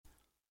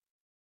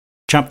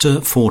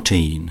Chapter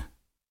 14.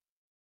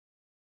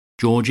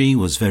 Georgie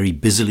was very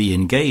busily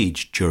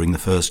engaged during the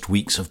first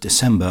weeks of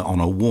December on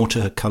a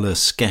watercolour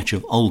sketch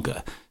of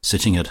Olga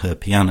sitting at her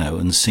piano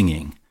and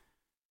singing.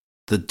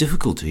 The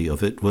difficulty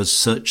of it was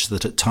such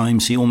that at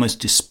times he almost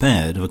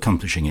despaired of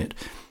accomplishing it,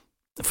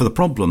 for the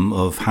problem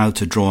of how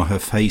to draw her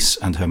face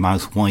and her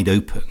mouth wide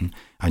open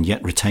and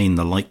yet retain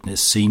the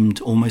likeness seemed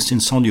almost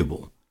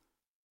insoluble.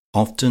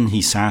 Often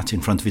he sat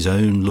in front of his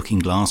own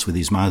looking-glass with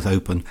his mouth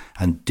open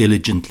and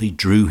diligently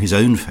drew his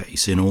own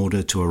face in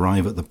order to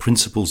arrive at the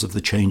principles of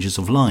the changes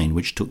of line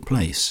which took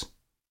place.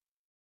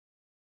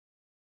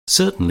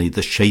 Certainly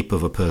the shape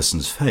of a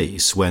person's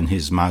face, when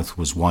his mouth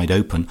was wide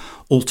open,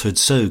 altered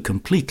so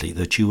completely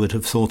that you would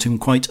have thought him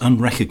quite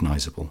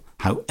unrecognizable,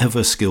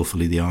 however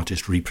skilfully the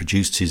artist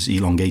reproduced his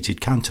elongated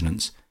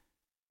countenance,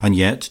 and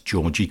yet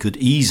Georgie could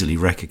easily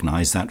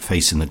recognize that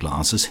face in the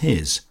glass as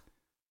his.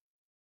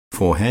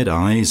 Forehead,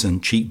 eyes,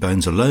 and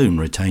cheekbones alone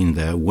retained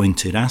their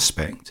wonted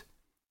aspect.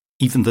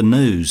 Even the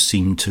nose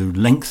seemed to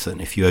lengthen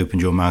if you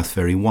opened your mouth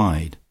very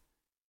wide.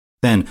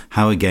 Then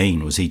how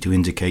again was he to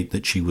indicate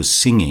that she was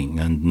singing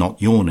and not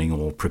yawning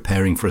or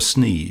preparing for a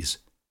sneeze?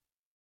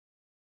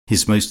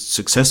 His most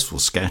successful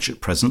sketch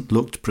at present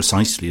looked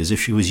precisely as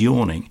if she was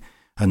yawning,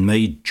 and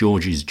made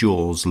Georgie's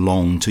jaws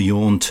long to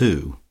yawn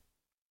too.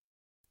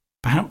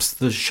 Perhaps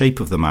the shape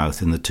of the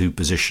mouth in the two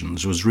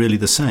positions was really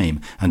the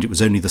same, and it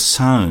was only the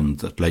sound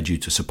that led you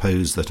to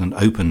suppose that an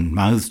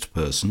open-mouthed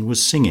person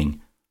was singing.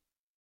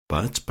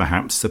 But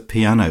perhaps the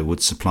piano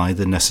would supply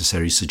the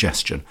necessary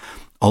suggestion.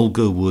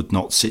 Olga would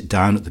not sit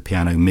down at the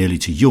piano merely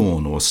to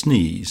yawn or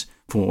sneeze,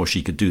 for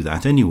she could do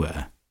that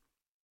anywhere.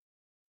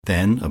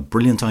 Then a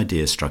brilliant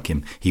idea struck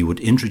him. He would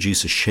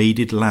introduce a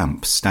shaded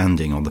lamp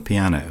standing on the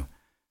piano,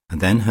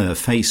 and then her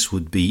face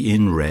would be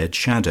in red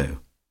shadow.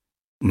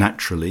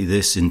 Naturally,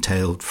 this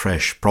entailed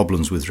fresh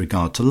problems with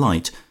regard to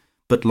light,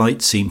 but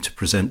light seemed to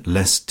present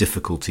less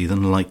difficulty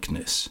than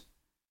likeness.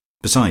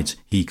 Besides,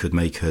 he could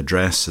make her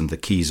dress and the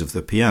keys of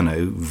the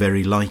piano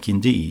very like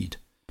indeed.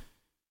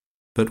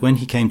 But when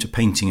he came to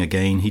painting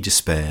again, he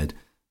despaired.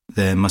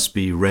 There must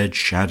be red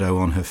shadow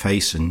on her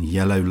face and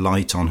yellow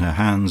light on her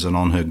hands and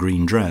on her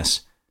green dress,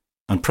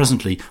 and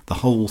presently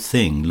the whole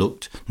thing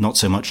looked not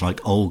so much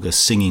like Olga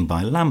singing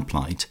by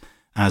lamplight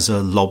as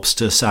a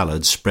lobster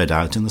salad spread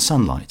out in the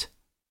sunlight.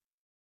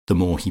 The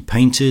more he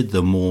painted,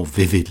 the more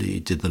vividly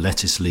did the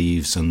lettuce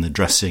leaves and the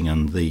dressing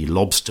and the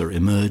lobster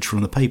emerge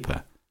from the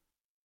paper.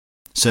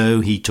 So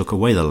he took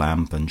away the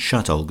lamp and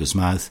shut Olga's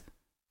mouth,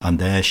 and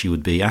there she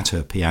would be at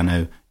her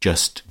piano,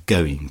 just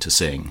going to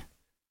sing.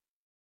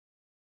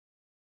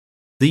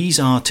 These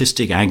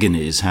artistic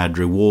agonies had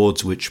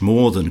rewards which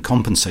more than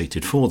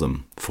compensated for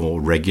them,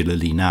 for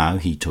regularly now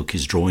he took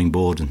his drawing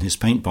board and his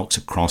paint box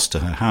across to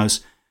her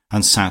house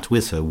and sat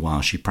with her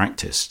while she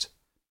practised.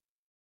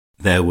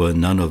 There were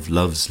none of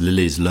Love's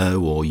Lilies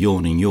Low or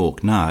Yawning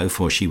York now,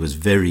 for she was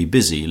very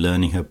busy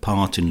learning her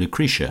part in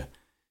Lucretia,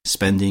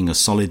 spending a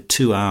solid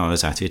 2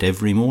 hours at it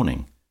every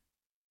morning.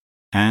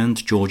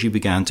 And Georgie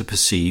began to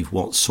perceive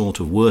what sort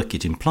of work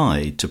it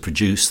implied to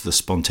produce the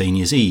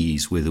spontaneous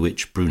ease with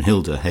which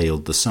Brunhilde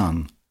hailed the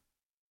sun.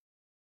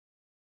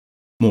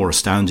 More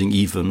astounding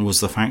even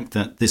was the fact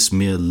that this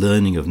mere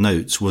learning of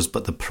notes was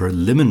but the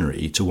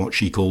preliminary to what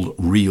she called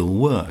real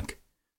work.